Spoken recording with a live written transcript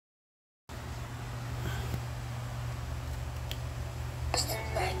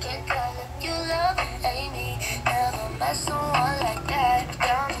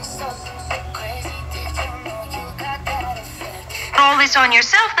All this on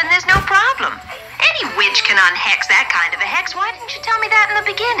yourself, then there's no problem. Any witch can unhex that kind of a hex. Why didn't you tell me that in the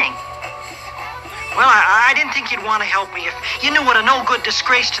beginning? Well, I didn't think you'd want to help me if you knew what a no-good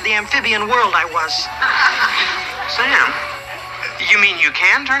disgrace to the amphibian world I was. Sam, you mean you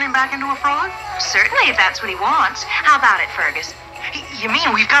can turn him back into a frog? Certainly, if that's what he wants. How about it, Fergus? You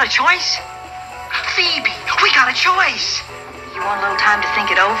mean we've got a choice? Phoebe, we got a choice. You want a little time to think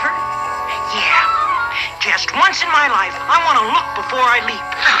it over? Yeah. Just once in my life, I want to look before I leap.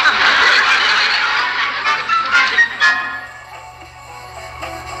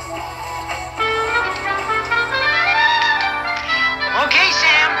 Okay,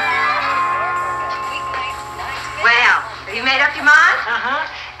 Sam. Well, have you made up your mind?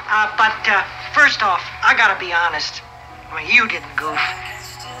 But first off, I gotta be honest. I mean, you didn't goof.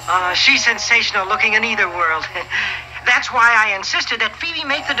 She's sensational looking in either world. That's why I insisted that Phoebe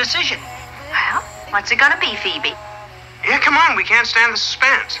make the decision. Well, what's it gonna be, Phoebe? Yeah, come on, we can't stand the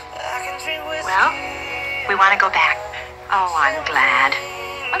suspense. Well, we want to go back. Oh, I'm glad.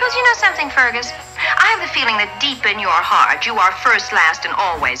 Because you know something, Fergus? I have the feeling that deep in your heart, you are first, last, and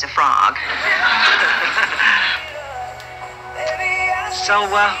always a frog. So,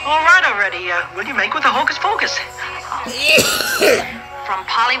 all right already. Will you make with the hocus pocus? From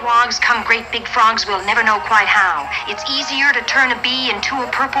pollywogs come great big frogs, we'll never know quite how. It's easier to turn a bee into a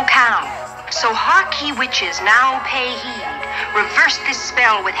purple cow. So hark ye witches, now pay heed. Reverse this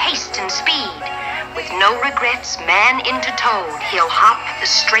spell with haste and speed. With no regrets, man into toad, he'll hop the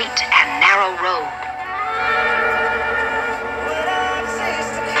straight and narrow road.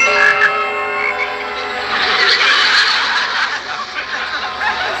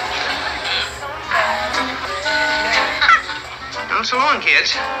 Oh, so long,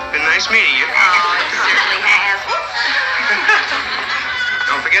 kids. Been nice meeting you. Oh, it certainly has.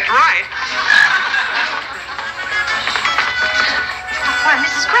 Don't forget to write. Why,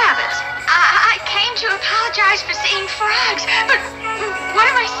 Mrs. Kravitz. I came to apologize for saying frogs, but what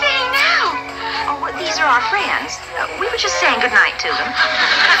am I saying now? Oh, well, these are our friends. We were just saying goodnight to them.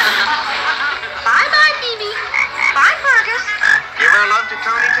 Bye-bye, Phoebe. Bye, Fergus. Give our love to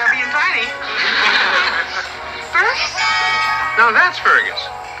Tony, Tubby, and Tiny. Fergus? No, that's Fergus.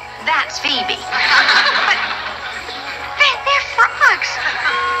 That's Phoebe. But they're frogs.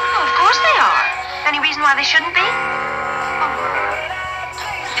 Oh, of course they are. Any reason why they shouldn't be?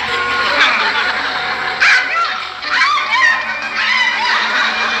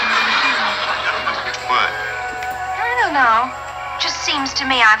 What? I don't know. Just seems to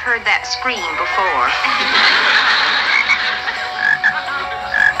me I've heard that scream before.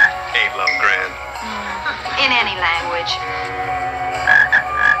 Ain't love grand? In any language.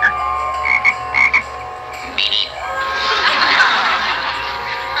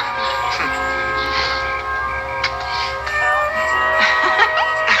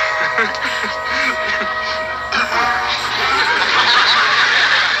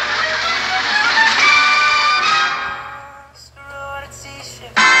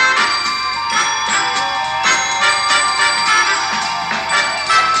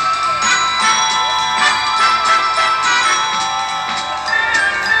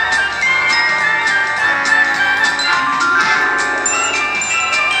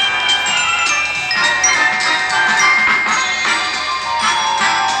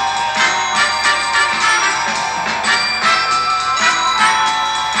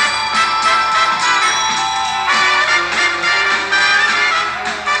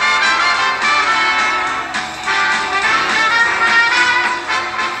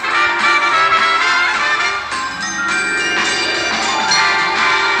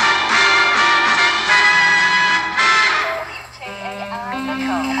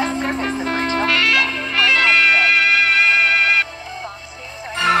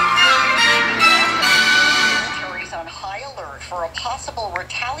 For a possible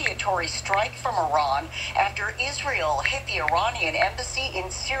retaliatory strike from Iran after Israel hit the Iranian embassy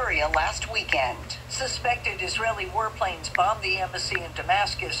in Syria last weekend. Suspected Israeli warplanes bombed the embassy in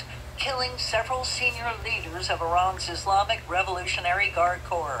Damascus, killing several senior leaders of Iran's Islamic Revolutionary Guard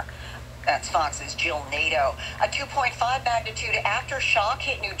Corps. That's Fox's Jill Nato. A 2.5 magnitude aftershock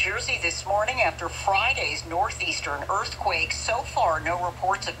hit New Jersey this morning after Friday's northeastern earthquake. So far, no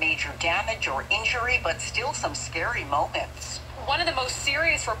reports of major damage or injury, but still some scary moments. One of the most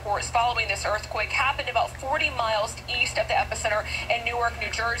serious reports following this earthquake happened about 40 miles east of the epicenter in Newark,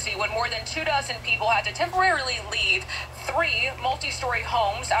 New Jersey, when more than 24 people had to temporarily leave 3 multi-story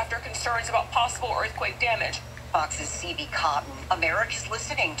homes after concerns about possible earthquake damage. Fox's C.B. Cotton. America's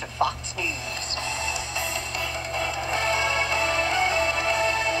listening to Fox News.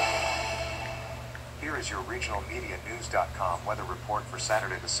 Here is your regionalmedianews.com weather report for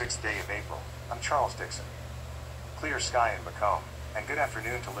Saturday, the 6th day of April. I'm Charles Dixon. Clear sky in Macomb, and good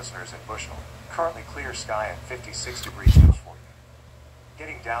afternoon to listeners in Bushnell. Currently clear sky and 56 degrees news for you.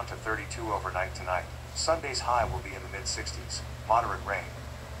 Getting down to 32 overnight tonight. Sunday's high will be in the mid-60s. Moderate rain.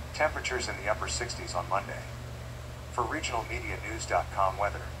 Temperatures in the upper 60s on Monday. For regionalmedianews.com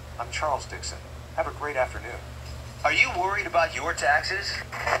weather, I'm Charles Dixon. Have a great afternoon. Are you worried about your taxes?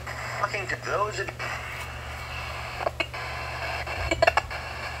 Talking to those of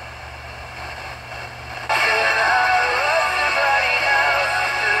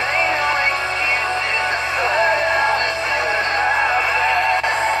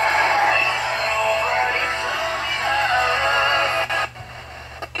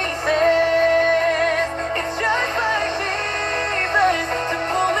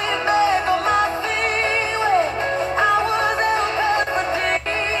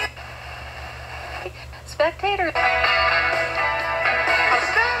Spectator.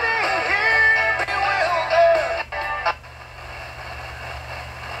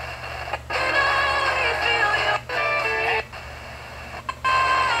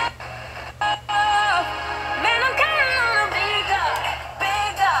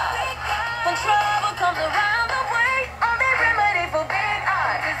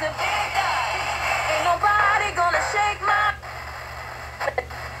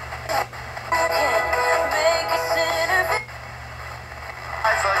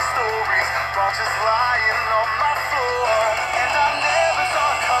 Just lying on my floor, and I never saw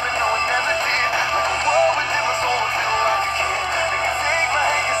it coming, no one never did. Like a world within my soul, I feel like a kid. They can take my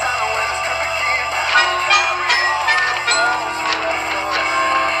hand, 'cause I know where this could begin.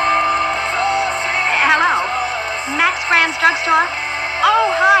 Hello? Max Brand's drugstore? Oh,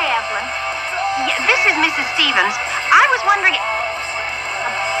 hi, Evelyn. Yeah, this is Mrs. Stevens. I was wondering...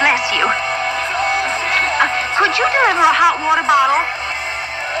 bless you. Could you deliver a hot water bottle?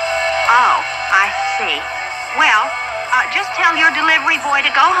 Oh, I see. Well, just tell your delivery boy to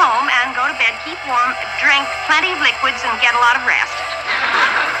go home and go to bed, keep warm, drink plenty of liquids, and get a lot of rest.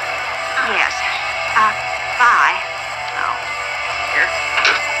 Yes. Bye. Oh, dear.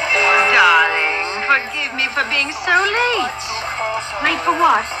 Darling, forgive me for being so late. Late for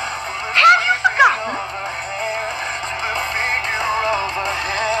what? Have you forgotten?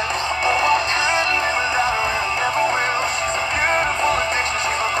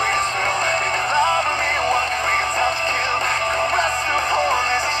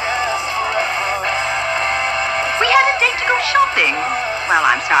 Shopping. Well,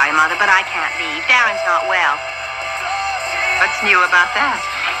 I'm sorry, Mother, but I can't leave. Darren's not well. What's new about that?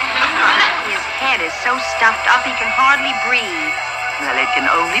 His head is so stuffed up he can hardly breathe. Well, it can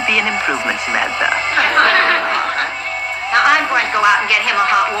only be an improvement, Samantha. Now, I'm going to go out and get him a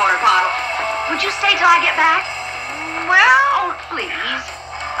hot water bottle. Would you stay till I get back? Well, please.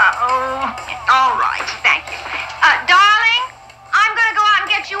 All right. Thank you. Darling, I'm going to go out and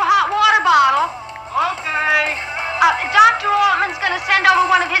get you a hot water bottle. Okay. Dr. Altman's going to send over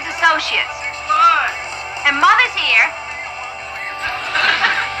one of his associates. Fine. And Mother's here.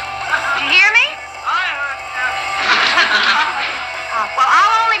 Did you hear me? I heard that. Well,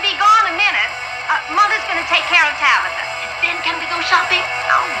 I'll only be gone a minute. Mother's going to take care of Tabitha. Then can we go shopping?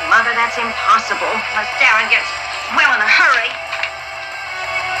 Oh, Mother, that's impossible. Unless Darren gets well in a hurry.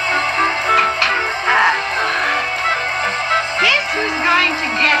 Guess who's going to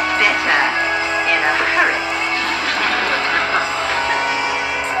get better in a hurry?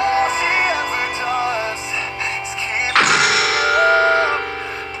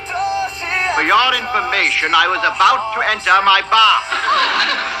 For your information, I was about to enter my bar.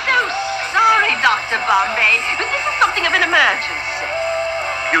 So sorry, Dr. Bombay, but this is something of an emergency.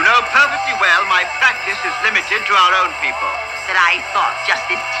 You know perfectly well my practice is limited to our own people. That I thought just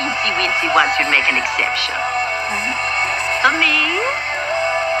this teensy-weensy one should make an exception. For me?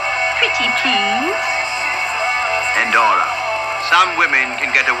 Pretty please. Endora, some women can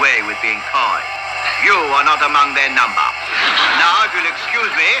get away with being coy. You are not among their number. Now, if you'll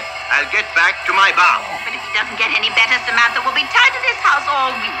excuse me, I'll get back to my bar. But if he doesn't get any better, Samantha will be tied to this house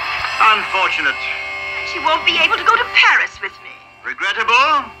all week. Unfortunate. She won't be able to go to Paris with me.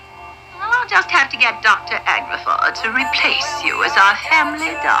 Regrettable? I'll just have to get Dr. Agrafa to replace you as our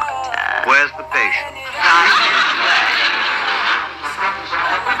family doctor. Where's the patient? Right this way.